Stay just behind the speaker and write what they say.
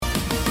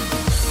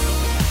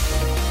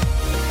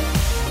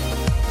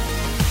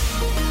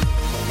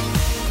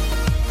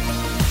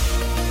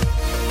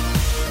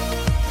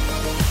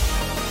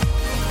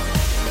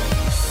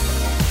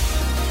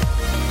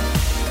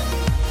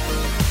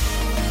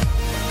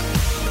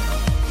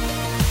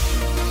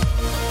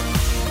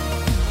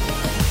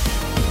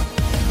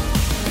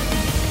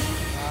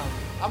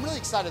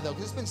excited, though,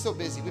 because it's been so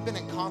busy. We've been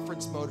in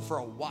conference mode for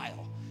a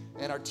while.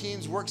 And our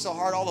teams work so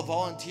hard, all the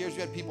volunteers.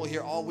 We had people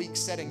here all week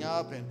setting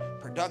up, and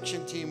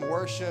production team,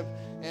 worship.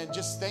 And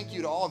just thank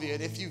you to all of you.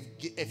 And if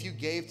you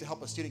gave to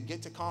help a student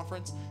get to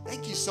conference,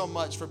 thank you so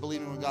much for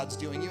believing in what God's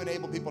doing. You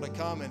enable people to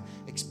come and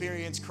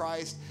experience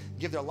Christ,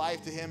 give their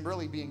life to him,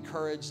 really be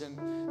encouraged.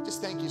 And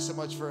just thank you so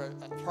much for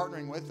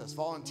partnering with us,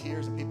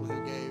 volunteers and people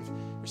who gave.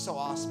 You're so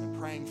awesome and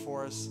praying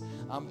for us.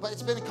 But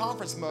it's been in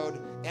conference mode,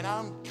 and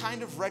I'm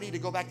kind of ready to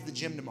go back to the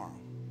gym tomorrow.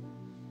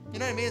 You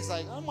know what I mean? It's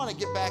like, I want to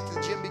get back to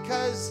the gym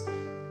because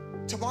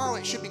tomorrow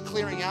it should be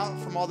clearing out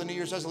from all the New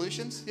Year's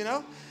resolutions, you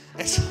know?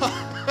 And so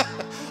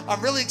I'm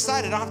really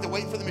excited. I don't have to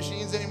wait for the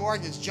machines anymore. I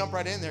can just jump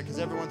right in there because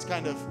everyone's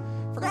kind of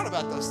forgot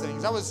about those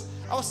things. I was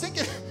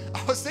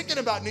thinking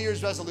about New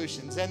Year's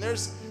resolutions, and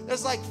there's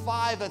like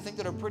 5 I think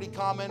that are pretty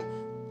common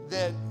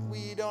that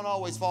we don't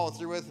always follow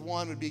through with.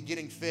 One would be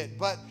getting fit.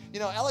 But,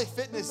 you know, LA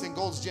Fitness and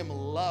Gold's Gym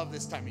love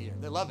this time of year.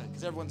 They love it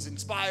because everyone's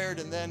inspired,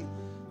 and then,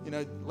 you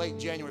know, late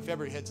January,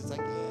 February hits, it's like,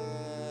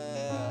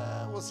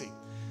 yeah, we'll see.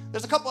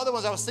 There's a couple other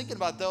ones I was thinking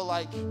about, though,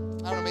 like, I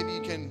don't know, maybe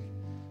you can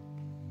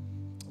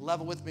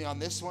level with me on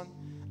this one.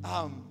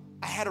 I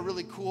had a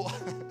really cool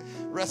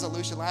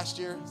resolution last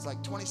year. It's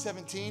like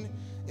 2017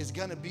 is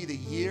going to be the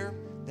year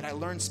that I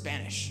learn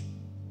Spanish.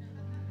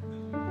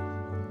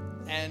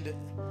 And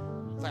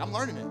it's like, I'm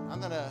learning it. I'm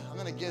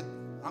gonna get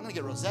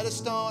Rosetta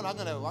Stone. I'm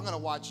gonna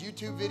watch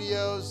YouTube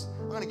videos.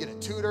 I'm gonna get a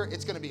tutor.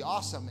 It's gonna be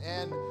awesome.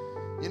 And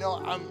you know,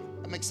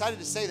 I'm excited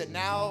to say that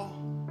now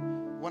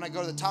when I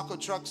go to the taco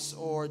trucks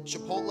or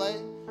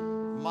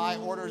Chipotle, my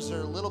orders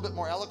are a little bit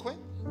more eloquent.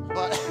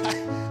 But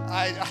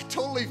I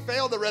totally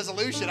failed the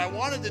resolution. I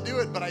wanted to do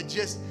it, but I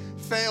just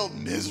failed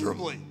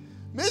miserably.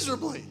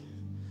 Miserably.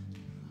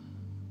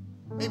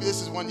 Maybe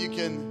this is one you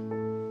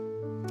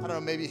can, I don't know,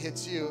 maybe it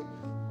hits you.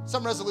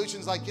 Some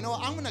resolutions like, you know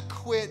what, I'm going to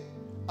quit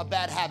a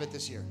bad habit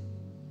this year.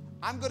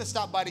 I'm going to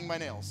stop biting my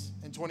nails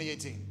in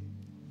 2018.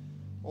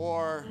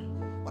 Or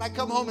when I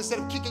come home, instead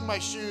of kicking my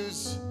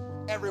shoes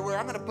everywhere,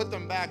 I'm going to put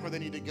them back where they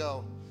need to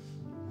go.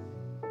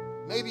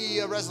 Maybe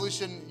a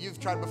resolution you've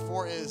tried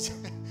before is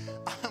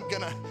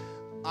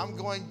I'm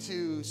going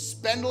to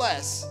spend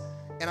less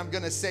and I'm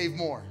going to save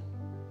more.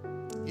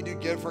 You do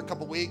good for a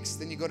couple weeks,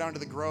 then you go down to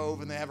the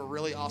Grove and they have a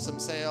really awesome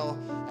sale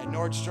at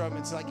Nordstrom.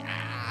 It's like,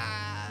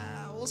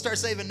 we'll start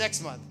saving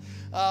next month.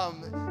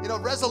 You know,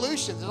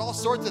 resolutions, there's all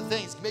sorts of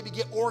things. Maybe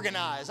get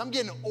organized. I'm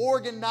getting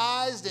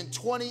organized in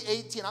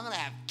 2018. I'm going to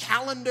have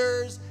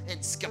calendars and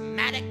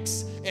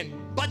schematics and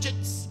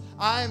budgets.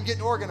 I'm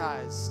getting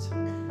organized.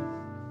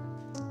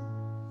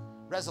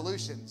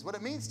 Resolutions. What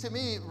it means to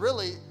me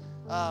really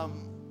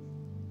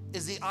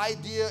is the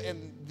idea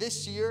in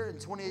this year, in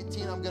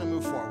 2018, I'm going to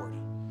move forward.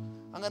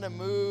 I'm going to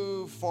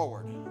move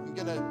forward. I'm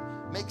going to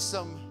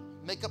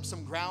make up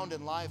some ground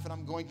in life, and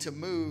I'm going to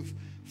move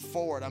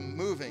forward. I'm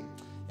moving.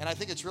 And I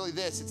think it's really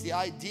this. It's the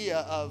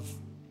idea of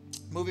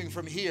moving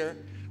from here,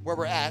 where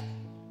we're at,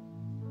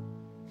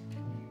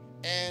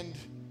 and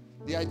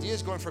the idea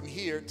is going from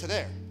here to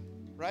there,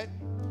 right?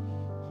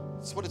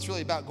 That's what it's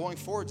really about. Going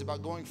forward is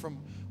about going from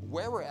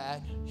where we're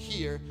at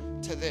here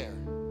to there.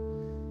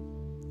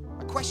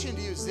 My question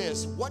to you is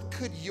this: what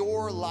could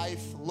your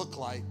life look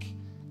like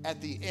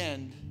at the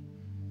end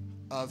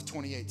of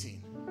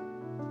 2018?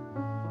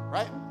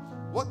 Right?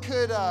 What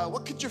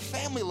could your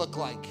family look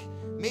like?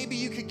 Maybe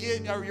you could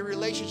get your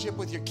relationship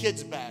with your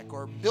kids back,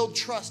 or build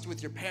trust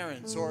with your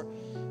parents, or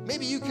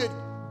maybe you could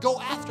go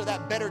after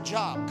that better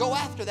job, go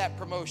after that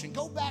promotion,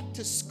 go back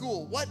to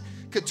school. What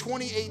could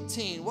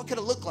 2018, what could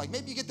it look like?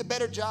 Maybe you get the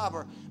better job,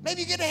 or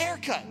maybe you get a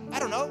haircut. I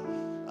don't know.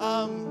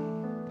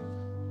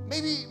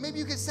 Maybe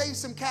you could save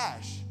some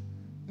cash.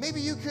 Maybe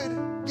you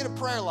could get a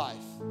prayer life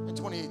in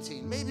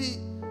 2018. Maybe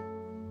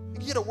you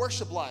could get a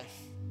worship life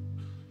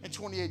in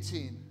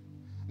 2018.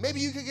 Maybe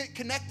you could get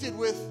connected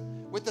with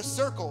the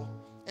circle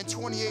in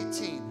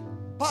 2018.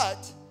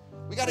 But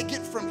we got to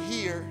get from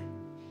here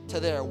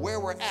to there, where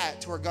we're at,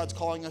 to where God's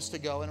calling us to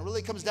go. And it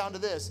really comes down to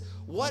this: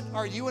 what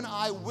are you and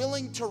I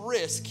willing to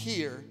risk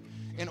here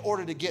in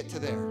order to get to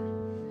there?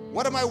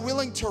 What am I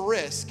willing to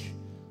risk?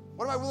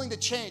 What am I willing to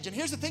change? And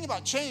here's the thing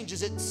about change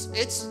is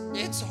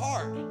it's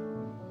hard.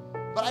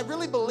 But I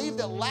really believe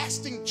that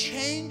lasting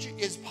change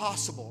is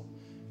possible.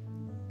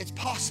 It's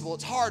possible.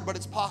 It's hard, but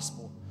it's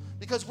possible.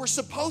 Because we're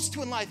supposed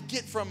to in life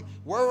get from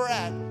where we're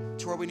at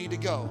to where we need to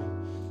go.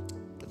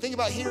 The thing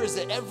about here is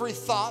that every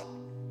thought,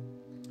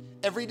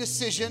 every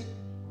decision,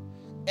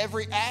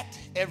 every act,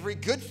 every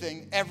good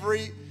thing,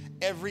 every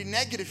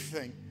negative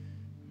thing,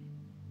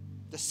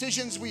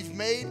 decisions we've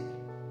made,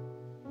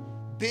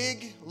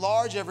 big,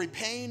 large, every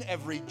pain,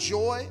 every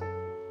joy,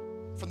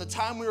 from the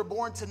time we were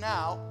born to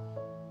now,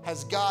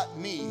 has got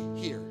me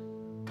here.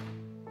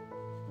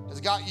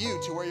 Has got you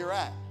to where you're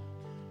at.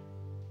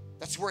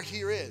 That's where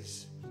here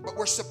is. But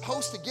we're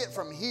supposed to get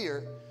from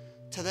here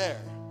to there.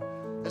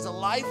 There's a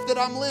life that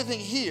I'm living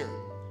here.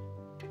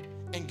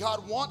 And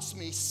God wants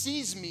me,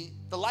 sees me,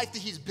 the life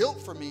that He's built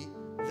for me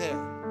there.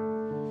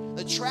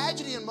 The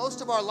tragedy in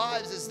most of our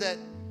lives is that,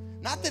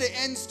 not that it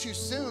ends too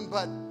soon,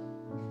 but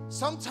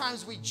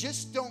sometimes we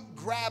just don't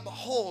grab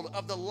hold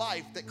of the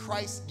life that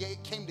Christ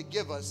came to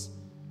give us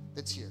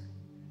that's here.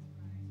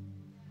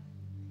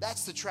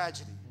 That's the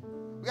tragedy.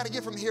 We got to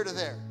get from here to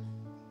there.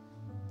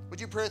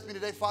 Would you pray with me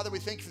today? Father, we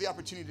thank you for the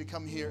opportunity to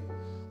come here.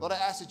 Lord, I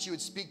ask that you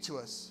would speak to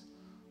us.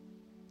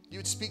 You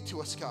would speak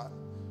to us, God.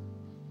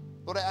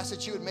 Lord, I ask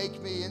that you would make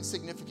me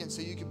insignificant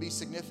so you can be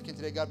significant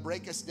today. God,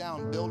 break us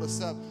down, build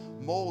us up,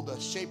 mold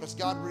us, shape us.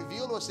 God,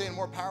 reveal to us today in a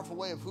more powerful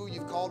way of who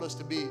you've called us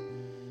to be.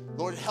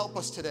 Lord, help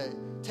us today.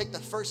 Take the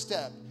first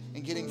step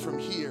in getting from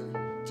here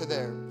to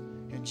there.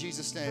 In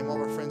Jesus' name, all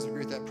of our friends who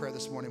agree with that prayer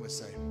this morning would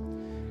say,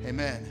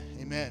 amen,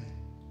 amen,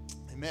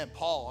 amen.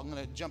 Paul, I'm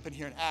going to jump in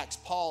here in Acts.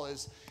 Paul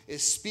is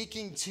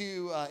speaking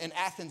to in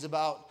Athens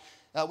about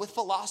with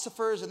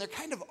philosophers, and they're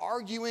kind of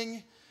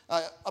arguing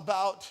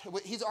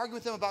he's arguing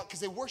with them about, because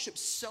they worship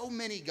so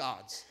many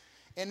gods.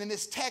 And in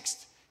this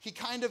text, he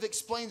kind of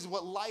explains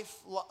what life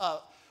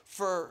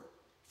for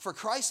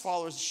Christ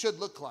followers should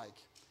look like.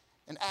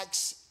 In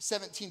Acts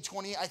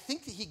 17:20, I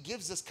think that he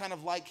gives us kind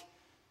of like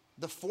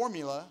the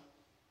formula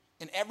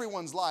in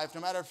everyone's life,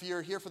 no matter if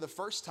you're here for the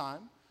first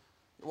time,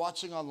 you're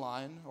watching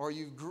online, or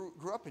you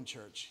grew up in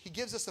church. He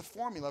gives us a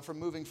formula for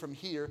moving from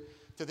here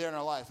to there in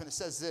our life. And it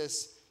says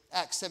this,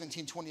 Acts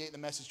 17:28, the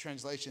Message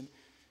translation.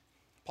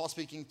 Paul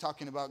speaking,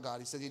 talking about God.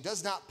 He said, he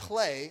does not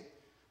play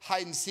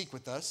hide and seek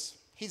with us.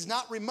 He's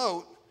not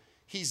remote.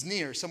 He's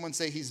near. Someone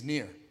say he's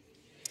near.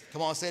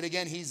 Come on, say it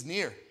again. He's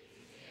near.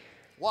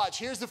 Watch.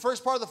 Here's the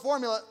first part of the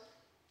formula.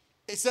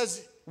 It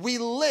says we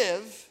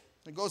live.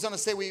 It goes on to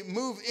say we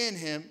move in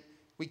him.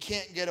 We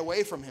can't get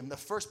away from him. The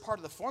first part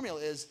of the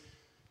formula is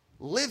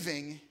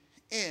living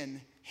in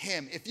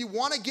him. If you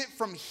want to get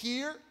from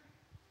here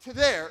to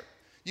there,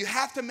 you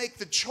have to make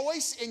the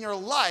choice in your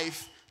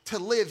life to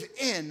live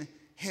in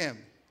him.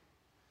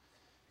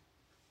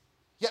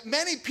 Yet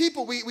many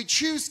people, we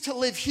choose to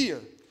live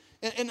here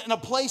in a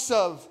place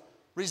of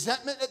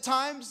resentment at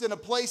times, in a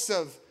place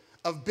of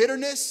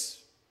bitterness,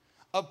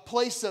 a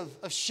place of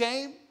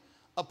shame,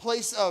 a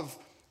place of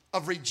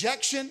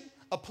rejection,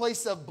 a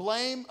place of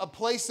blame, a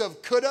place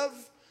of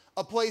could've,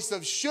 a place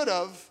of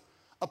should've,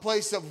 a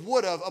place of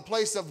would've, a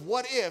place of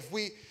what if.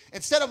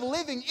 Instead of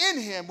living in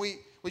him, we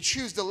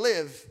choose to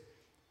live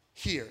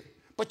here.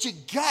 But you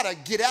gotta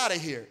get out of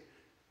here.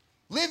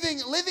 Living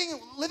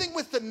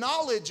with the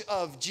knowledge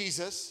of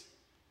Jesus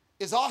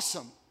is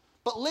awesome,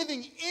 but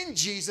living in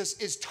Jesus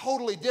is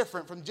totally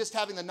different from just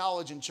having the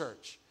knowledge in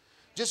church.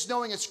 Just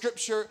knowing a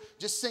scripture,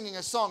 just singing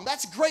a song.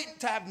 That's great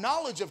to have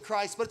knowledge of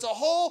Christ, but it's a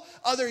whole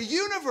other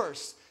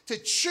universe to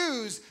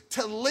choose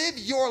to live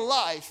your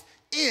life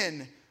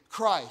in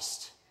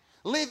Christ.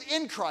 Live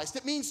in Christ.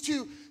 It means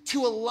to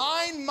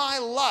align my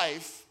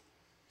life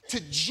to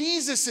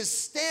Jesus'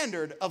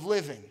 standard of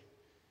living.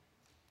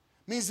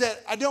 It means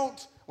that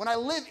when I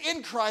live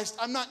in Christ,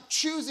 I'm not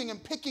choosing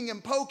and picking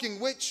and poking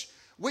which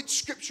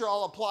scripture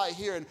I'll apply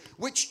here and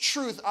which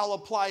truth I'll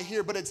apply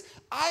here, but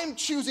I'm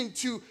choosing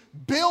to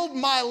build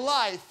my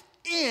life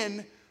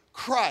in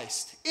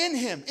Christ, in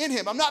him.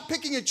 I'm not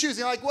picking and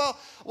choosing like,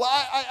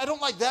 I don't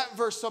like that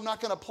verse, so I'm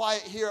not going to apply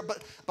it here,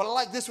 but I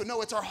like this one.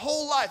 No, it's our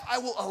whole life. I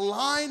will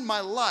align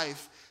my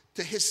life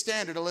to his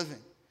standard of living.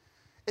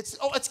 It's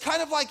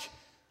kind of like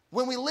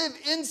when we live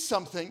in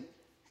something,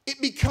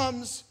 it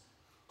becomes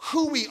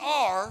who we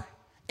are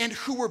and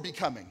who we're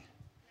becoming.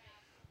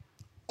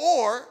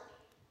 Or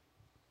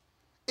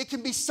it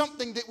can be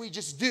something that we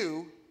just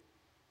do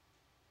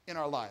in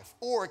our life.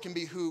 Or it can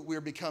be who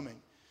we're becoming.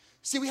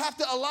 See, we have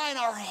to align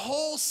our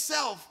whole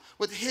self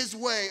with his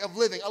way of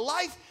living. A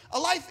life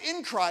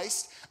in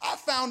Christ, I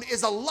found,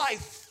 is a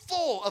life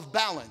full of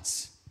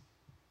balance.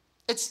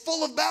 It's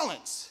full of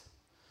balance.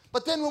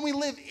 But then when we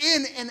live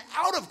in and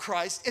out of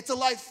Christ, it's a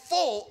life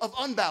full of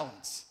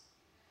unbalance.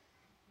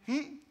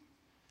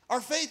 Our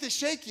faith is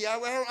shaky. I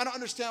don't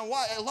understand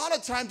why. A lot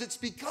of times it's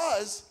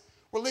because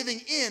we're living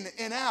in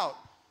and out.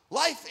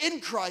 Life in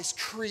Christ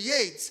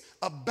creates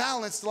a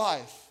balanced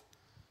life.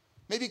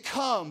 Maybe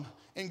come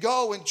and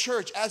go in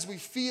church as we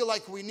feel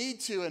like we need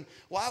to. And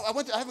I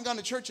haven't gone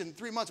to church in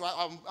 3 months.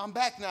 I'm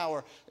back now.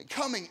 Or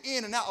coming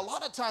in and out. A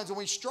lot of times when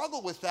we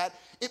struggle with that,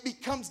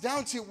 it comes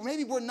down to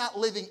maybe we're not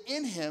living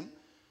in him.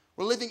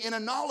 We're living in a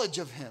knowledge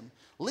of him.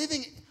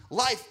 Living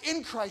life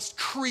in Christ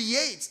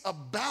creates a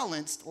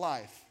balanced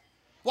life.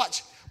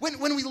 Watch. When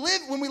we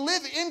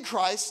live in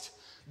Christ,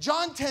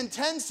 John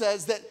 10:10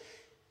 says that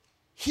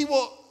you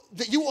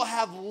will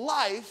have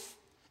life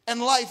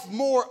and life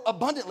more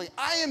abundantly.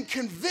 I am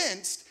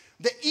convinced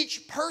that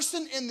each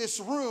person in this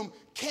room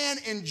can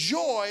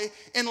enjoy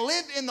and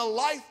live in the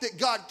life that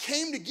God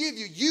came to give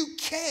you. You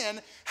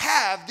can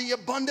have the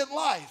abundant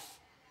life.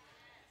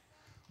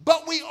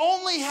 But we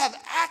only have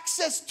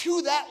access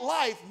to that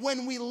life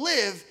when we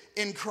live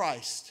in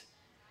Christ.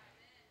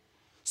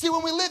 See,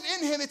 when we live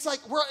in him, it's like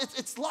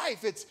it's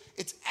life, it's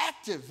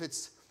active,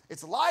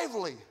 it's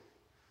lively.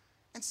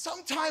 And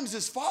sometimes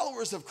as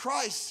followers of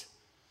Christ,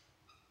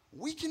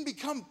 we can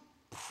become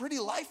pretty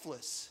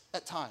lifeless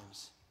at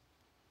times.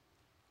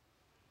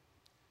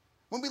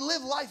 When we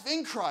live life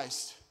in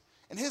Christ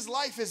and his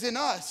life is in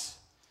us,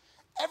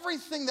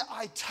 Everything that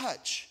I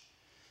touch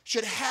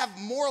should have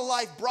more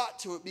life brought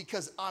to it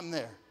because I'm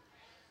there.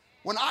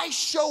 When I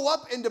show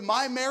up into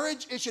my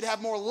marriage, it should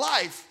have more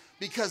life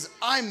because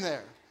I'm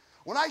there.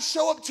 When I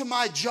show up to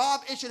my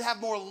job, it should have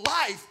more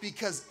life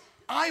because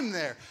I'm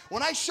there.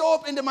 When I show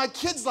up into my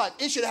kids' life,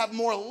 it should have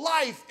more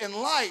life and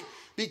light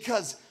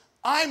because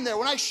I'm there.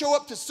 When I show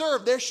up to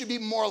serve, there should be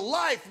more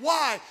life.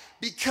 Why?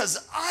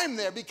 Because I'm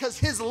there. Because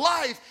his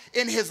life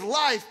in his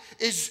life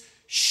is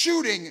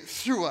shooting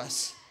through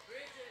us.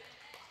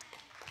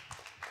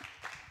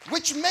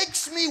 Which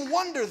makes me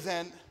wonder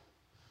then,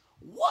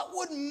 what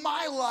would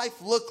my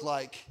life look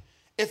like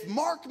if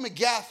Mark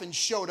McGaffin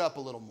showed up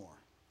a little more?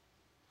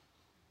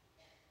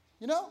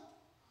 You know?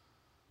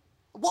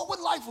 What would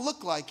life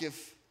look like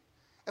if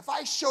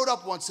I showed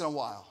up once in a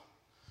while?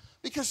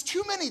 Because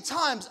too many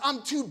times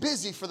I'm too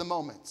busy for the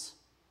moments.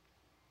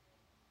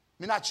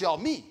 I mean, not y'all,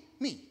 me,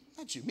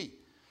 not you, me.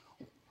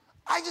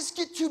 I just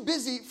get too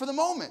busy for the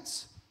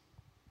moments.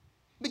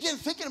 Begin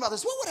thinking about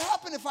this. What would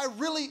happen if I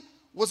really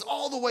was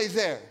all the way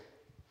there?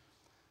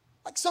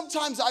 Like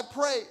sometimes I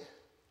pray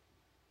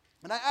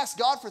and I ask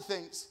God for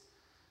things.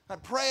 I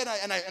pray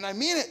and I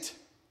mean it.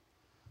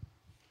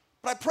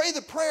 But I pray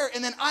the prayer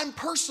and then I'm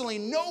personally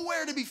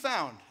nowhere to be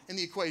found in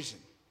the equation.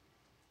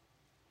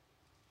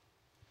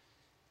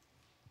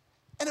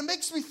 And it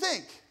makes me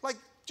think, like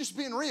just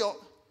being real,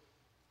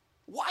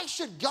 why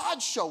should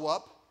God show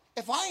up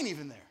if I ain't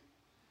even there?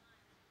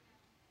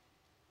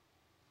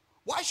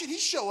 Why should he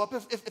show up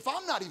if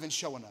I'm not even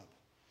showing up?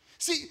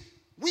 See,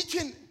 we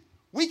can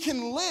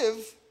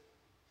live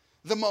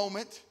the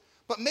moment,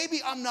 but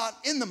maybe I'm not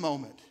in the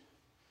moment.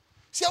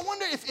 See, I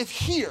wonder if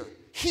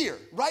here,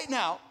 right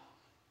now,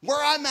 where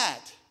I'm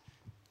at,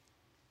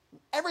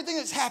 everything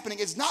that's happening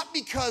is not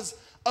because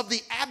of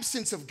the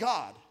absence of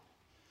God,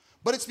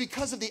 but it's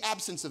because of the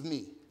absence of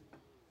me.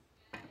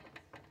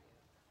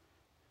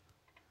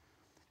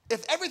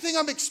 If everything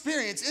I'm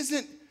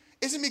experiencing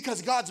isn't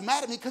because God's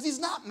mad at me, because he's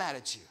not mad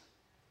at you.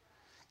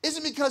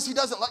 Isn't because he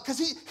doesn't like, because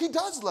he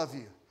does love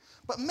you.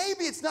 But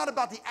maybe it's not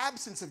about the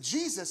absence of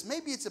Jesus.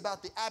 Maybe it's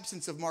about the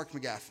absence of Mark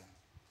McGaffin.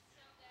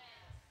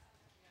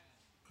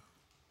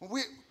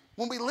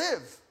 When we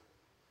live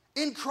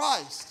in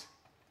Christ,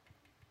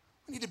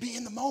 we need to be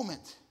in the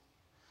moment.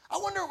 I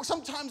wonder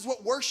sometimes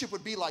what worship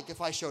would be like if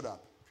I showed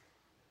up.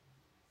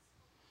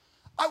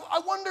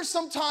 I wonder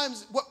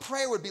sometimes what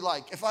prayer would be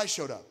like if I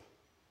showed up.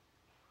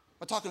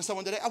 I'm talking to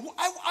someone today.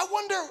 I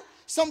wonder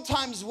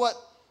sometimes what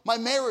my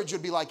marriage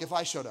would be like if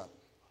I showed up.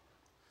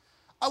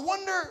 I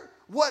wonder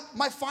what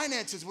my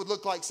finances would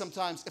look like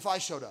sometimes if I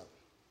showed up.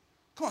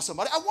 Come on,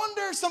 somebody. I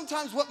wonder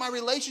sometimes what my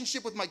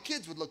relationship with my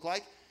kids would look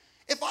like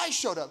if I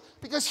showed up.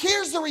 Because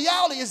here's the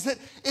reality is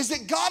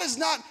that God is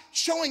not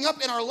showing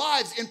up in our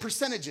lives in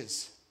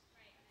percentages.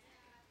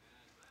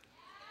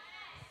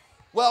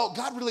 Well,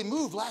 God really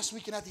moved last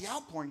weekend at the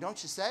outpouring,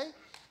 don't you say?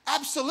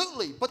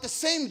 Absolutely. But the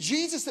same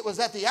Jesus that was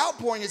at the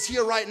outpouring is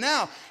here right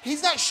now.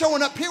 He's not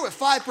showing up here with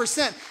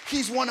 5%.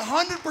 He's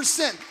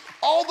 100%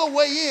 all the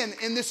way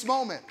in this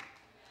moment.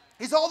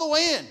 He's all the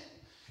way in.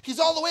 He's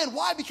all the way in.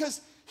 Why?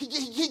 Because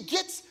he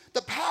gets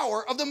the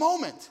power of the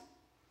moment.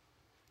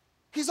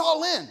 He's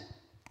all in.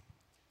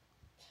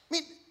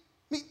 I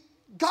mean,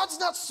 God's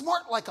not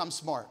smart like I'm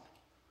smart.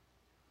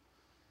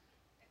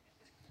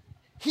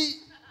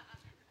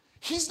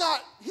 He's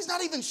not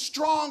even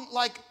strong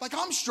like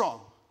I'm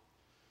strong.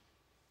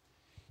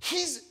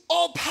 He's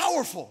all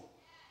powerful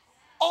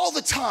all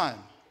the time.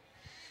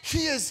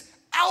 He is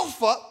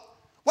Alpha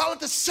while at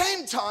the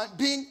same time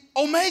being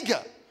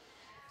Omega.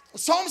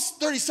 Psalms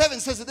 37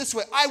 says it this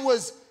way: I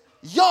was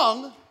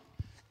young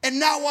and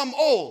now I'm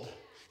old,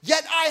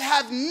 yet I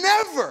have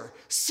never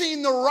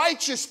seen the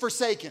righteous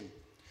forsaken.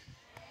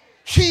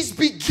 He's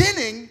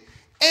beginning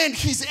and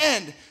he's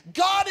end.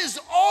 God is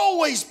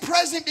always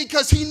present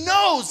because he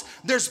knows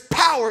there's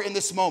power in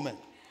this moment.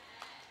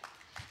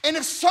 And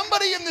if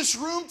somebody in this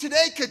room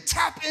today could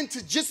tap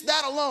into just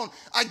that alone,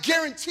 I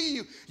guarantee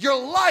you, your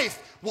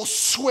life will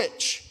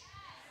switch.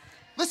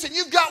 Listen,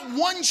 you've got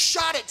one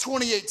shot at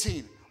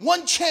 2018,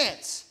 one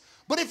chance.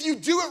 But if you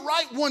do it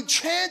right, one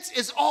chance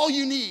is all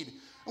you need.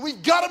 And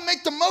we've got to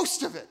make the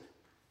most of it.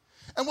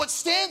 And what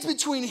stands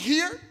between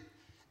here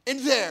and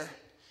there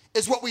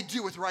is what we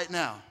do with right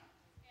now.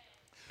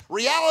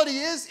 Reality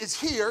is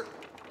here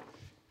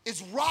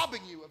is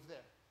robbing you of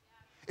there.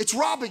 It's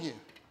robbing you.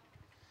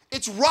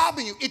 It's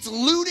robbing you. It's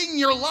looting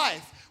your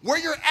life. Where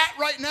you're at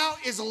right now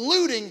is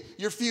looting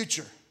your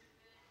future.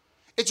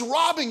 It's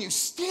robbing you,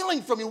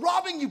 stealing from you,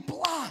 robbing you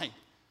blind.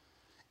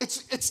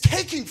 It's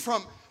taking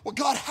from what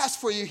God has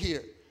for you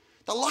here,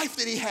 the life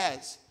that he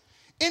has.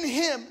 In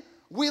him,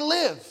 we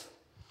live.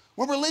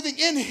 When we're living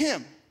in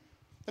him,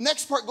 the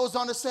next part goes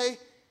on to say,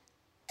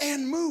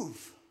 and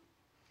move.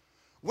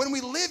 When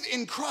we live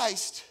in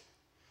Christ,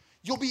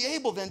 you'll be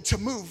able then to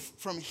move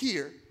from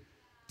here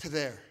to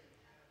there.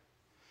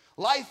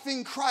 Life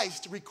in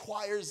Christ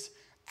requires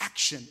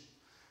action.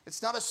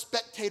 It's not a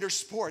spectator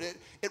sport.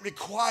 It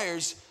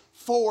requires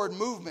forward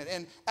movement.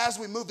 And as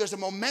we move, there's a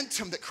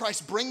momentum that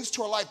Christ brings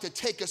to our life to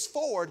take us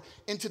forward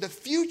into the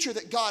future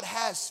that God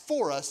has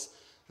for us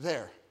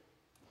there.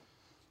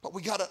 But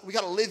we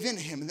gotta live in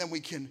him, and then we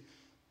can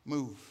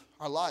move.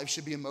 Our lives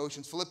should be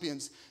emotions.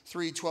 Philippians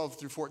 3:12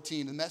 through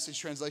 14, the Message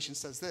translation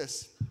says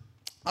this: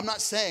 I'm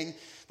not saying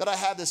that I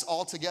have this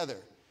all together,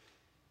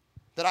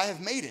 that I have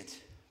made it,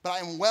 but I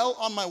am well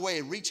on my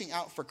way reaching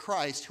out for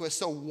Christ, who has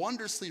so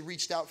wondrously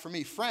reached out for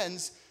me.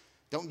 Friends,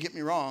 don't get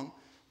me wrong,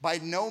 by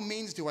no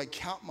means do I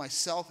count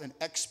myself an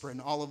expert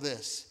in all of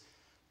this,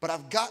 but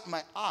I've got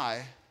my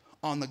eye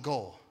on the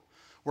goal,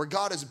 where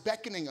God is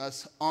beckoning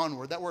us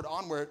onward. That word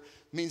onward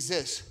means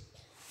this: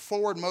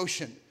 forward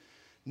motion.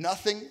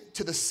 Nothing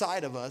to the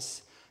side of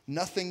us,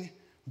 nothing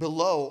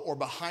below or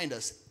behind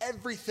us.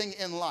 Everything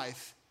in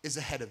life is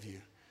ahead of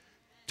you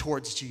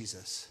towards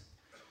Jesus.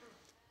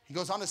 He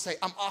goes on to say,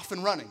 I'm off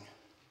and running.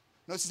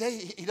 Notice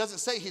today he doesn't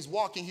say he's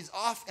walking, he's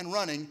off and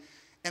running,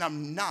 and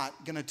I'm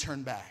not going to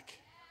turn back.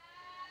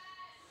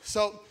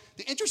 So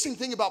the interesting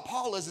thing about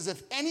Paul is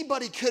if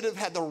anybody could have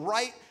had the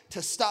right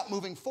to stop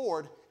moving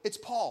forward, it's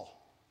Paul.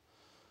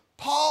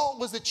 Paul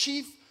was the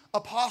chief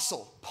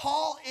apostle.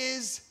 Paul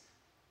is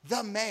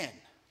the man.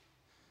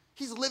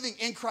 He's living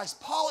in Christ.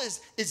 Paul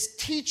is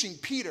teaching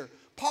Peter.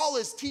 Paul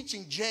is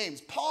teaching James.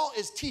 Paul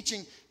is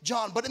teaching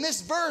John. But in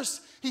this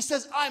verse, he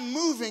says, I'm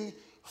moving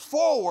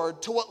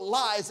forward to what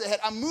lies ahead.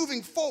 I'm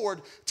moving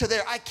forward to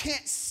there. I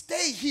can't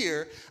stay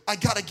here. I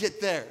got to get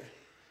there.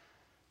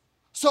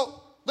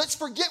 So let's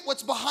forget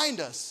what's behind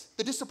us.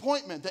 The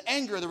disappointment, the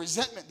anger, the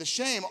resentment, the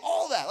shame,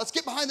 all that. Let's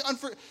get behind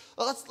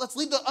let's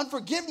leave the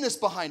unforgiveness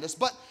behind us,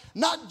 but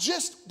not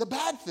just the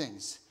bad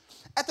things.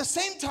 At the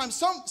same time,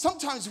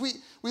 sometimes we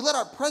let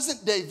our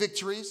present day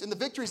victories and the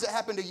victories that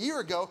happened a year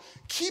ago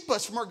keep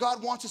us from where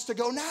God wants us to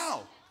go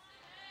now.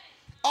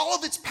 All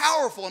of it's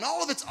powerful and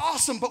all of it's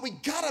awesome, but we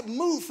gotta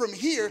move from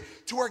here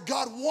to where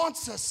God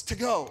wants us to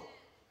go.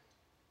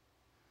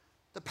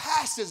 The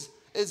past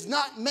is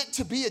not meant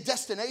to be a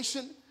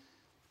destination.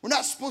 We're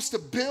not supposed to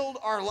build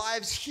our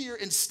lives here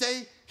and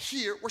stay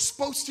here. We're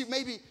supposed to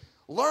maybe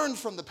learn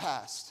from the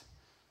past.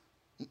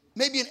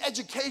 Maybe an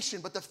education,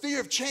 but the fear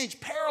of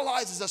change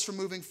paralyzes us from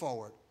moving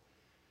forward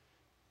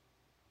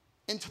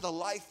into the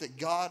life that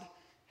God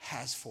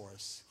has for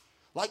us.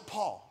 Like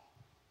Paul,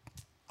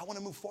 I want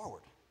to move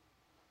forward.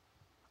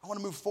 I want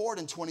to move forward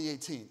in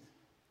 2018.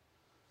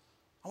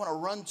 I want to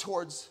run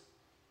towards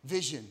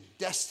vision,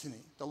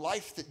 destiny, the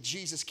life that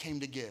Jesus came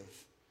to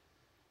give.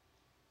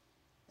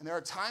 And there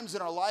are times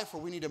in our life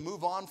where we need to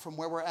move on from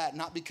where we're at,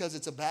 not because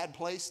it's a bad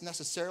place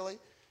necessarily,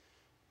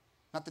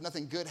 not that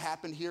nothing good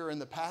happened here in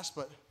the past,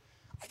 but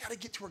I got to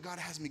get to where God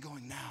has me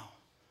going now.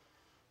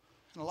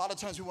 And a lot of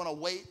times we want to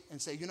wait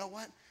and say, you know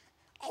what?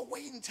 I'll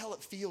wait until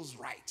it feels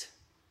right.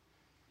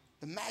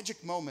 The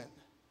magic moment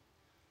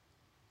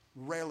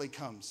rarely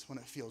comes when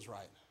it feels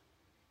right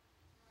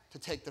to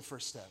take the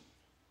first step.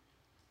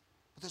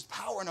 But there's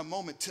power in a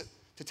moment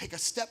to take a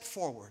step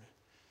forward,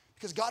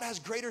 because God has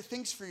greater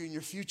things for you in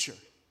your future.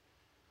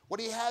 What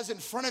he has in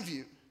front of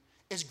you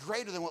is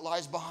greater than what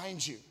lies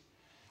behind you.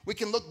 We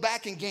can look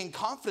back and gain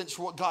confidence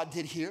for what God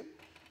did here.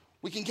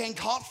 We can gain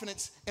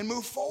confidence and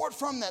move forward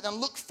from that and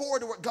look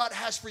forward to what God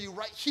has for you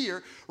right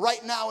here,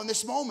 right now in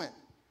this moment.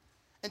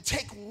 And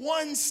take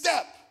one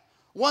step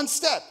in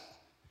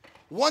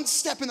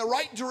the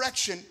right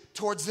direction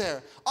towards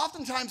there.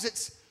 Oftentimes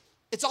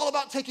it's all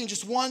about taking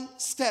just one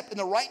step in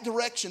the right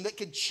direction that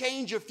could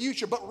change your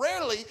future. But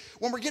rarely,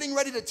 when we're getting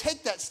ready to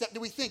take that step, do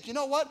we think, you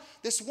know what?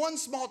 This one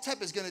small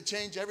step is going to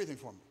change everything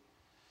for me.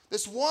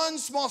 This one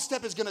small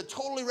step is going to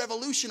totally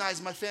revolutionize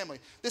my family.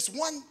 This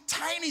one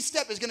tiny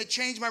step is going to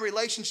change my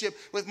relationship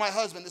with my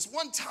husband. This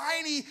one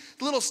tiny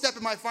little step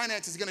in my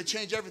finances is going to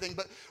change everything.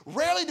 But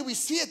rarely do we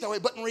see it that way.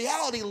 But in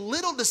reality,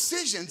 little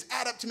decisions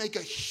add up to make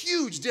a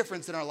huge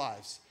difference in our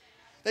lives.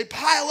 They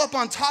pile up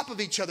on top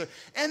of each other,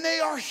 and they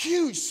are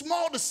huge.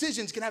 Small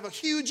decisions can have a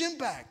huge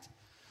impact.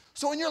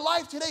 So in your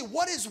life today,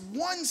 what is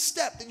one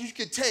step that you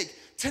could take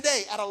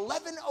today at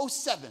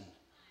 11:07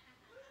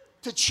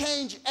 to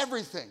change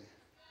everything?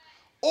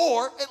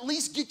 Or at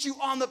least get you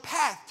on the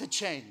path to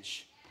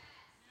change.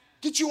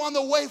 Get you on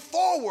the way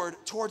forward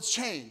towards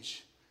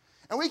change.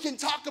 And we can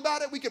talk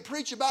about it, we can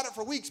preach about it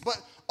for weeks,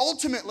 but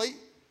ultimately,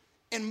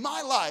 in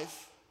my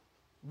life,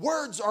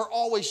 words are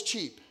always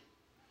cheap.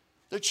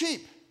 They're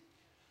cheap.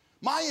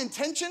 My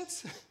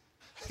intentions,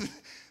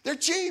 they're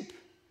cheap.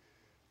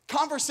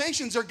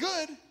 Conversations are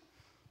good,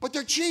 but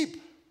they're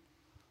cheap.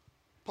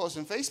 Post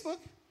on Facebook,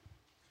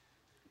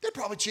 they're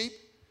probably cheap.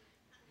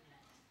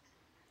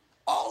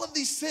 All of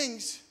these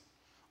things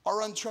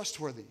are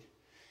untrustworthy.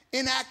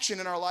 Inaction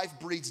in our life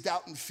breeds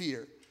doubt and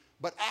fear.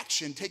 But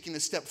action, taking the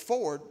step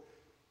forward,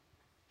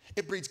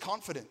 it breeds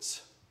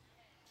confidence.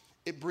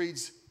 It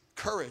breeds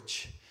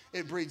courage.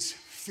 It breeds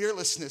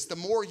fearlessness. The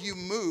more you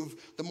move,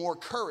 the more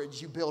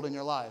courage you build in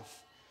your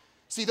life.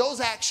 See, those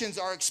actions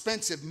are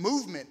expensive.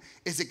 Movement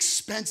is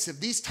expensive.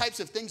 These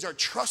types of things are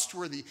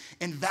trustworthy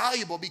and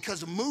valuable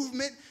because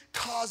movement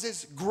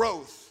causes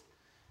growth.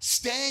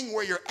 Staying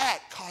where you're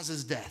at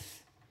causes death.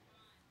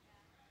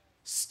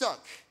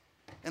 stuck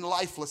in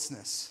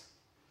lifelessness.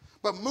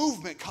 But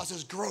movement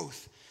causes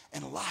growth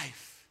and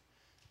life.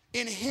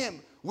 In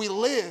him we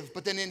live,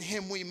 but then in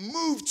him we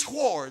move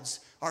towards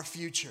our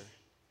future.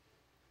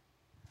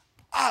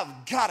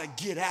 I've got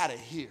to get out of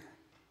here.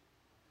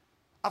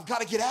 I've got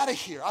to get out of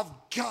here. I've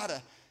got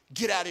to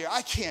get out of here.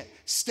 I can't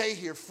stay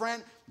here.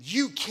 Friend,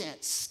 you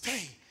can't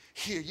stay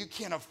here. You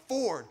can't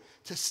afford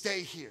to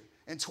stay here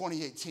in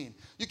 2018.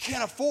 You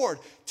can't afford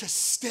to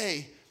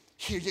stay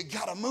here. You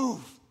got to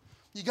move.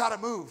 You got to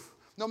move.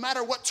 No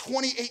matter what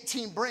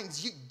 2018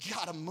 brings, you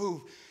got to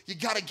move. You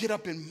got to get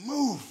up and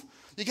move.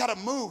 You got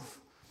to move.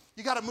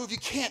 You got to move. You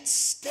can't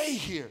stay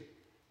here.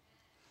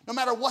 No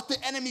matter what the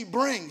enemy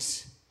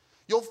brings,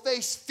 you'll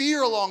face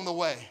fear along the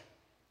way.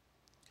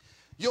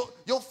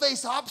 You'll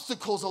face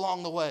obstacles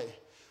along the way.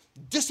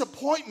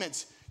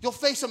 Disappointments, you'll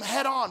face them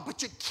head on,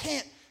 but you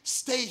can't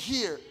stay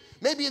here.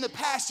 Maybe in the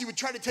past you would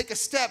try to take a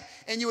step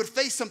and you would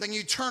face something,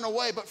 you turn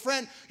away. But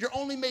friend, you're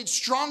only made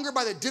stronger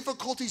by the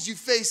difficulties you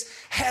face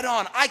head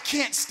on. I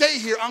can't stay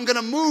here. I'm going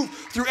to move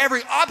through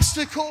every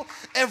obstacle,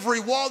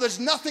 every wall. There's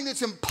nothing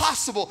that's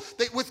impossible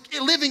that with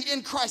living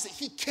in Christ that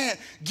he can't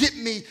get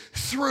me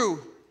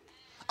through.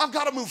 I've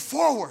got to move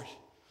forward.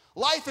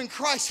 Life in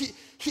Christ,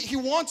 he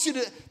wants you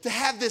to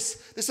have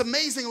this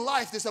amazing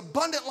life, this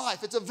abundant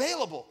life. It's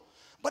available,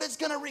 but it's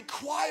going to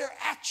require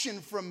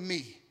action from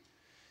me.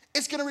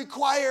 It's going to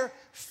require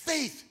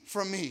faith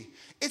from me.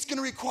 It's going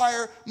to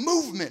require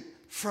movement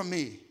from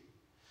me.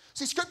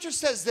 See, Scripture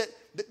says that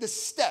the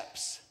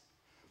steps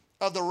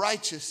of the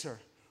righteous are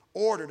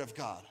ordered of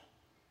God.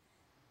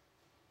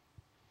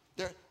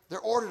 They're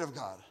ordered of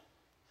God.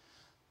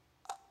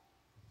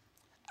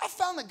 I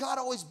found that God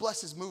always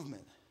blesses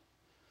movement.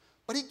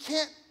 But he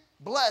can't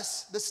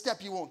bless the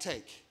step you won't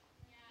take.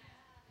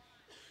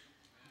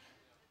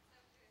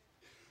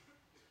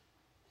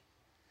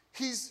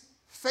 He's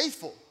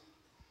faithful.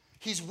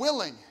 He's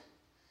willing.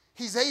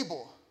 He's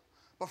able.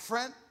 But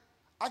friend,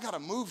 I got to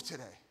move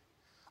today.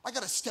 I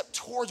got to step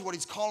towards what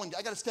he's calling me.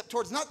 I got to step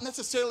towards not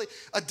necessarily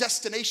a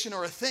destination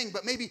or a thing,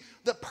 but maybe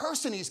the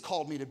person he's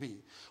called me to be.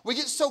 We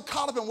get so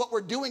caught up in what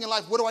we're doing in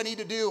life. What do I need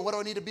to do? What do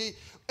I need to be?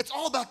 It's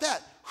all about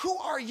that. Who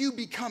are you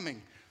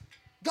becoming?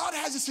 God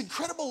has this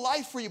incredible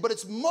life for you, but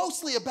it's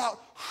mostly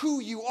about who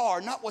you are,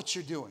 not what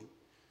you're doing.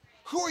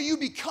 Who are you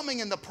becoming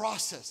in the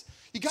process?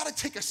 You got to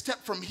take a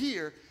step from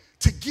here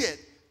to get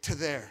to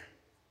there.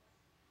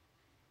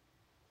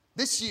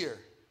 This year,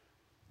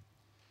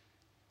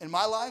 in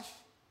my life,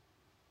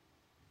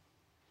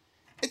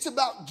 it's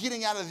about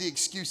getting out of the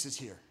excuses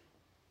here.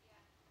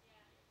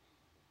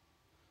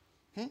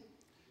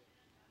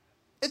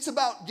 It's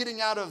about getting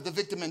out of the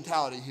victim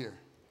mentality here.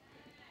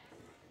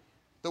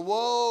 The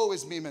woe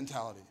is me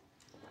mentality.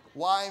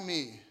 Why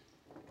me?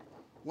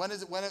 When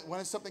is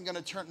something going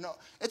to turn? No,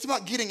 it's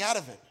about getting out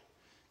of it.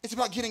 It's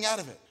about getting out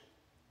of it.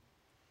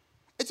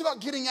 It's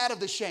about getting out of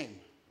the shame.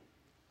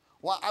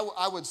 Well,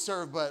 I would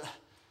serve, but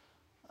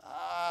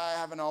I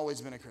haven't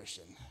always been a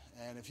Christian.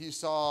 And if you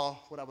saw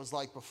what I was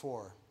like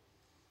before,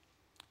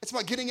 it's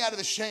about getting out of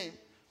the shame.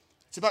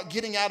 It's about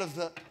getting out of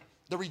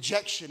the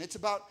rejection. It's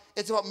about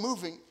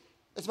moving.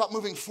 It's about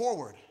moving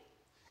forward.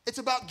 It's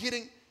about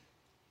getting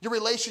your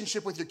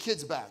relationship with your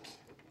kids back.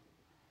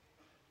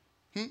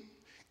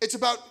 It's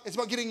about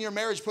getting your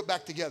marriage put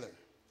back together.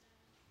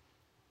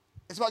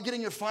 It's about getting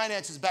your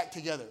finances back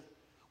together.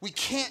 We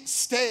can't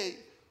stay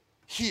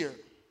here.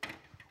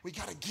 We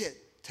got to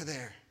get to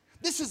there.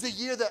 This is the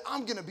year that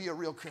I'm going to be a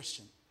real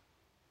Christian.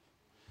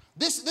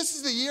 This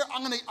is the year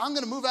I'm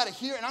going to move out of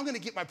here and I'm going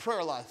to get my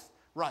prayer life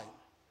right.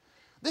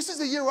 This is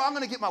the year where I'm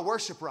going to get my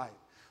worship right.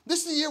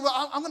 This is the year where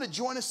I'm going to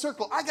join a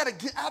circle. I got to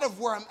get out of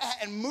where I'm at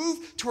and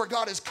move to where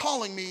God is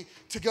calling me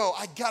to go.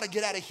 I got to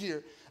get out of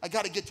here. I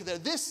got to get to there.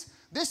 This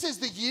is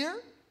the year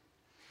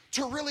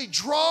to really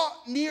draw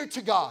near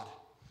to God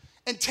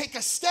and take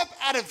a step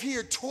out of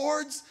here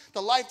towards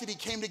the life that he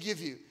came to give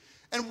you.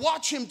 And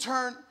watch him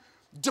turn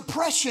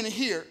depression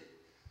here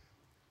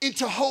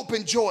into hope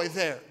and joy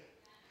there.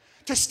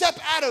 To step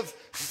out of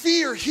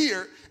fear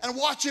here and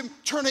watch him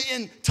turn it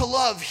into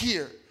love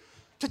here.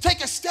 To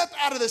take a step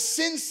out of the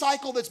sin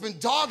cycle that's been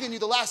dogging you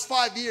the last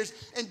 5 years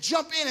and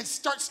jump in and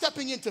start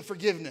stepping into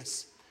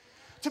forgiveness.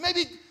 To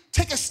maybe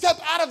take a step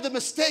out of the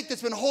mistake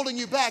that's been holding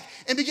you back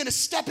and begin to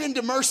step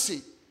into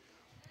mercy.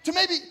 To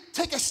maybe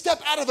take a step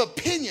out of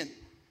opinion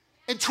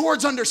and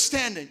towards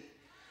understanding.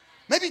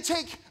 Maybe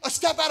take a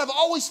step out of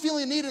always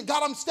feeling needed.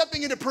 God, I'm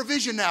stepping into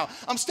provision now.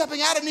 I'm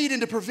stepping out of need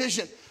into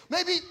provision.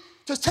 Maybe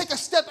just take a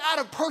step out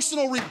of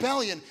personal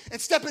rebellion and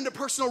step into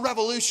personal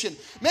revolution.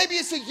 Maybe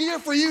it's a year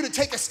for you to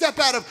take a step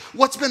out of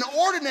what's been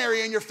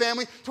ordinary in your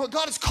family to what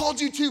God has called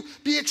you to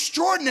be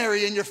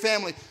extraordinary in your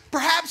family.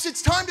 Perhaps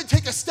it's time to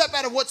take a step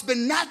out of what's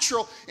been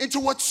natural into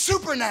what's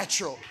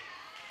supernatural.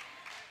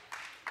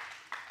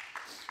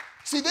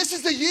 See, this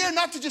is the year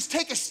not to just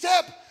take a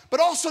step, but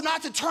also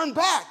not to turn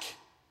back.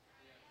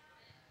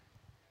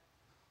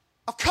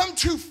 I've come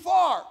too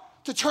far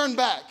to turn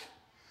back.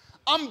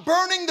 I'm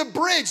burning the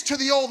bridge to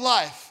the old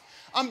life.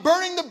 I'm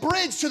burning the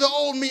bridge to the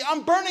old me.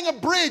 I'm burning a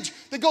bridge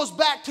that goes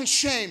back to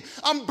shame.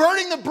 I'm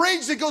burning the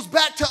bridge that goes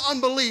back to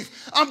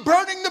unbelief. I'm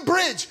burning the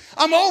bridge.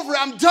 I'm over it.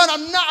 I'm done.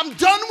 I'm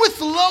done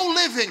with low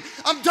living.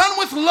 I'm done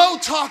with low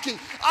talking.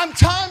 I'm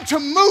time to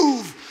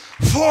move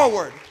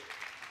forward.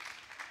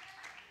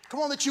 Come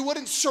on, that you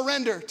wouldn't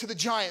surrender to the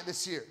giant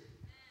this year.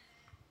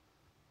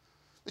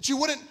 That you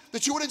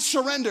wouldn't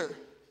surrender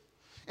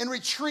and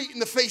retreat in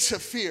the face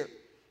of fear.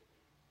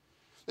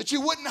 That you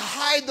wouldn't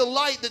hide the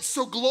light that's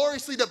so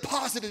gloriously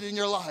deposited in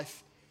your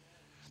life.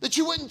 That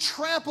you wouldn't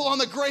trample on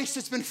the grace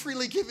that's been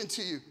freely given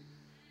to you.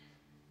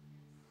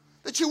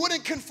 That you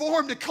wouldn't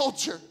conform to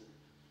culture.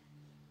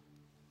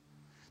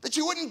 That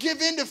you wouldn't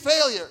give in to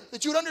failure.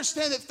 That you would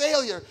understand that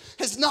failure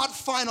is not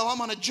final.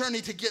 I'm on a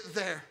journey to get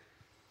there.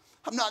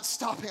 I'm not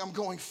stopping. I'm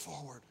going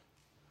forward.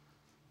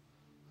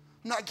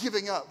 I'm not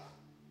giving up.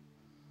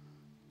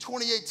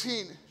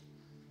 2018,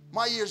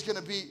 my year is going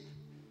to be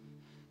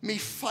me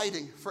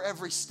fighting for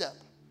every step.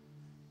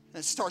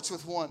 And it starts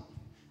with one,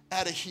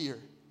 out of here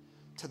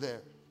to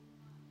there.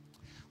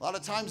 A lot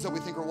of times, though, we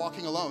think we're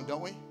walking alone,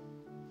 don't we?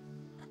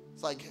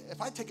 It's like,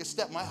 if I take a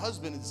step, my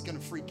husband is going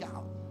to freak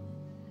out.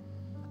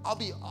 I'll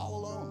be all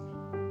alone.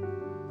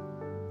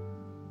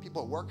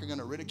 People at work are going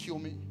to ridicule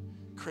me,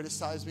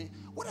 criticize me.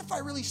 What if I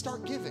really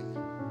start giving?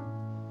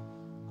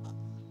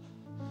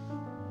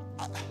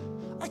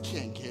 I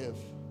can't give.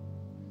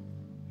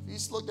 If you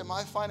just looked at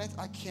my finance,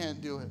 I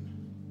can't do it.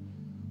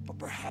 But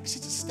perhaps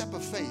it's a step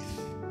of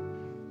faith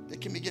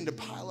that can begin to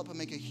pile up and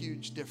make a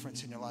huge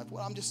difference in your life.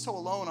 Well, I'm just so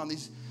alone on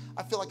these.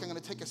 I feel like I'm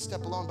going to take a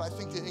step alone, but I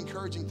think the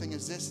encouraging thing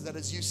is this, that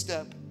as you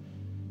step,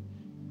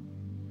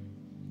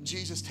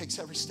 Jesus takes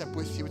every step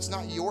with you. It's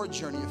not your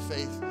journey of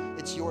faith.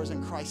 It's yours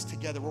and Christ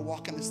together. We're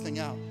walking this thing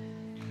out.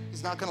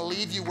 He's not going to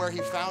leave you where he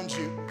found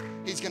you.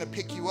 He's going to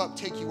pick you up,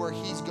 take you where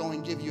he's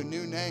going, give you a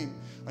new name,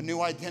 a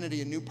new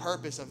identity, a new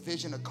purpose, a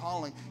vision, a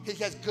calling. He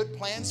has good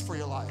plans for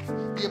your life,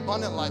 the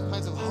abundant life,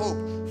 plans of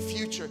hope,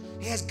 future.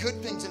 He has good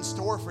things in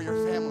store for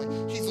your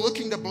family. He's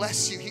looking to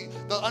bless you.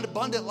 The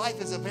abundant life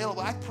is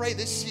available. I pray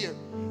this year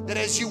that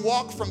as you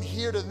walk from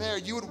here to there,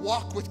 you would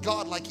walk with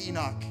God like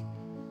Enoch.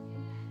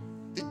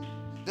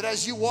 That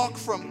as you walk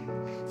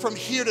from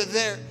here to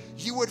there,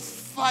 you would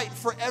fight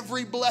for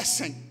every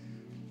blessing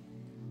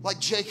like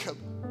Jacob.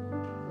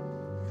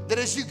 That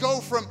as you go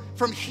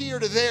from here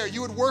to there,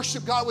 you would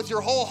worship God with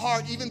your whole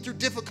heart, even through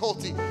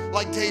difficulty,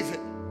 like David.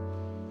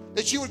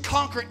 That you would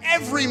conquer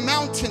every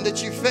mountain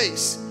that you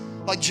face,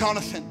 like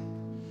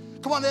Jonathan.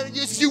 Come on, that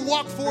as you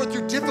walk forward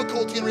through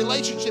difficulty in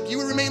relationship, you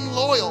would remain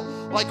loyal,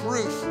 like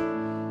Ruth.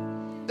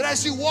 That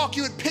as you walk,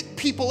 you would pick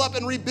people up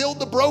and rebuild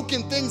the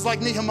broken things, like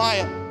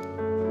Nehemiah.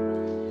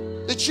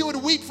 That you would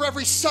weep for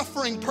every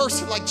suffering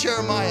person, like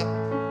Jeremiah.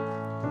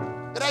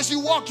 That as you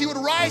walk, you would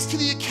rise to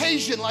the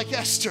occasion, like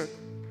Esther.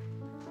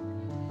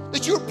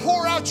 That you would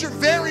pour out your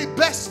very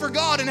best for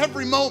God in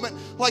every moment,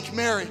 like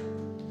Mary.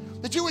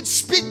 That you would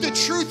speak the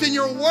truth in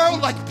your world,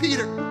 like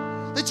Peter.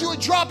 That you would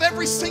drop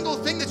every single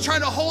thing that's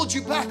trying to hold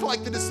you back,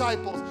 like the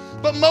disciples.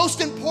 But most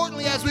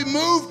importantly, as we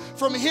move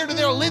from here to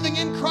there, living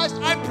in Christ,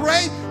 I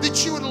pray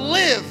that you would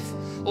live,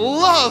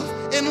 love,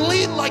 and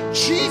lead like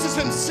Jesus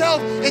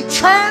himself and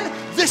turn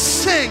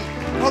this thing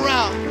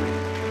around.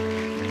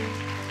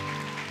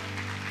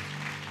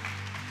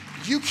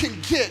 You can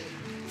get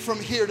from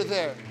here to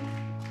there.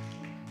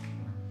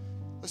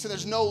 Listen,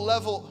 there's no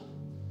level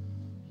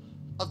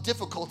of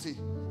difficulty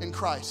in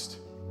Christ.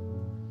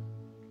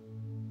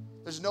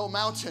 There's no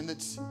mountain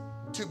that's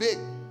too big,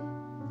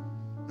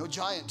 no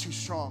giant too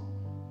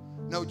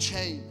strong, no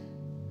chain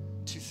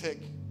too thick.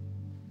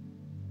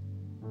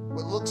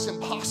 What looks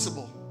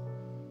impossible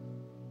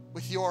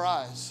with your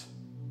eyes,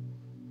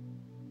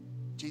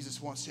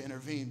 Jesus wants to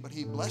intervene, but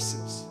he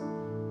blesses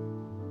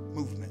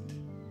movement.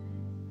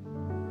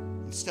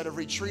 Instead of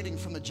retreating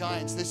from the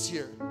giants this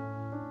year,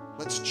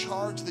 let's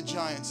charge the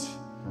giants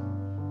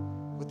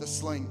with a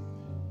sling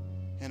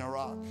and a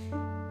rock.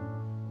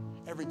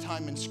 Every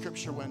time in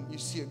Scripture when you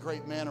see a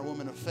great man or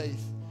woman of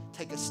faith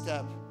take a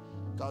step,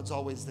 God's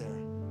always there.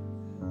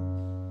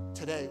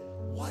 Today,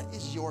 what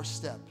is your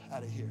step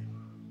out of here?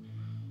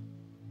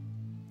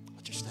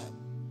 What's your step?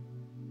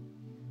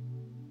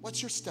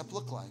 What's your step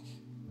look like?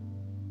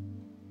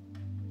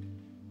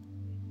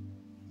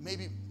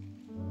 Maybe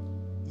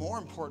more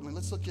importantly,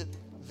 let's look at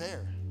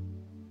there.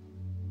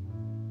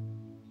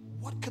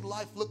 What could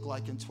life look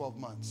like in 12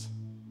 months?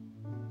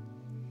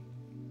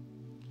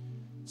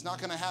 It's not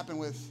going to happen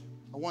with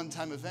a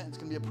one-time event. It's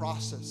going to be a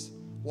process,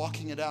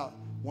 walking it out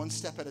one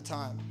step at a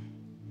time.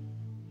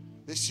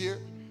 This year,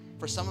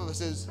 for some of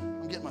us, is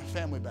I'm getting my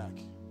family back.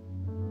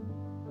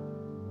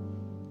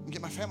 I'm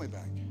getting my family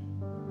back.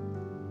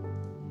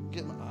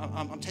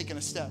 I'm taking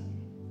a step.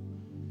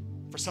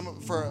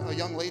 For a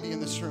young lady in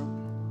this room,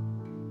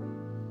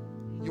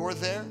 you're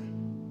there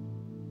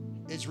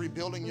is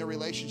rebuilding your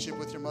relationship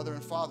with your mother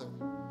and father.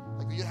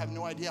 Like, you have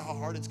no idea how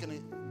hard it's going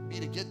to be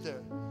to get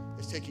there.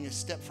 It's taking a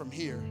step from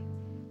here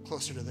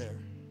closer to there.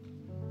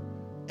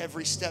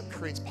 Every step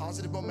creates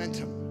positive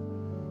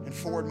momentum and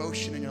forward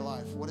motion in your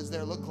life. What does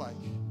there look like?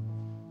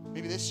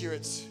 Maybe this year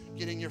it's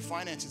getting your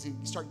finances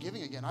and start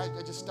giving again. I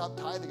just stopped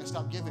tithing. I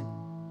stopped giving.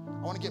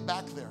 I want to get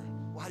back there.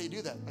 Well, how do you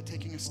do that? By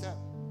taking a step.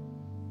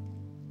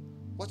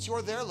 What's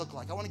your there look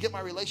like? I want to get my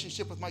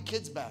relationship with my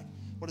kids back.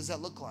 What does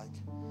that look like?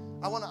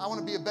 I want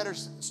to be a better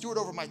steward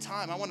over my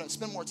time. I want to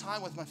spend more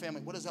time with my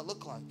family. What does that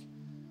look like?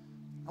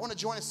 I want to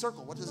join a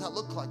circle. What does that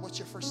look like? What's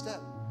your first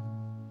step?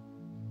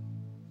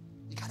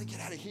 You got to get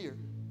out of here.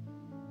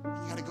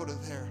 You got to go to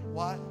there.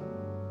 Why?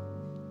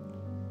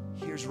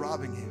 Here's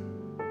robbing you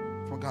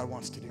from what God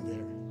wants to do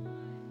there.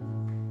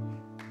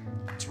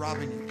 It's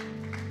robbing you.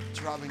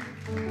 It's robbing you.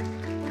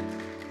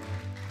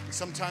 And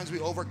sometimes we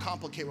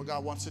overcomplicate what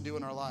God wants to do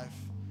in our life.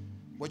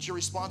 What you're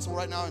responsible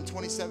right now in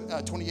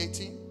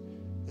 2018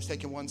 is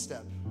taking one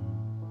step.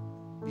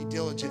 Be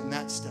diligent in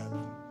that step.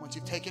 Once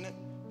you've taken it,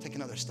 take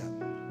another step.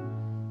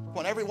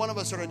 When every one of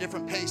us are at a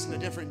different pace and a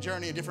different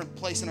journey, a different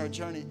place in our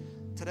journey.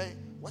 Today,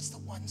 what's the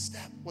one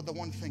step? What the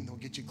one thing that will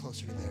get you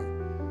closer to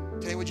there?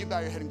 Today, would you bow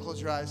your head and close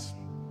your eyes?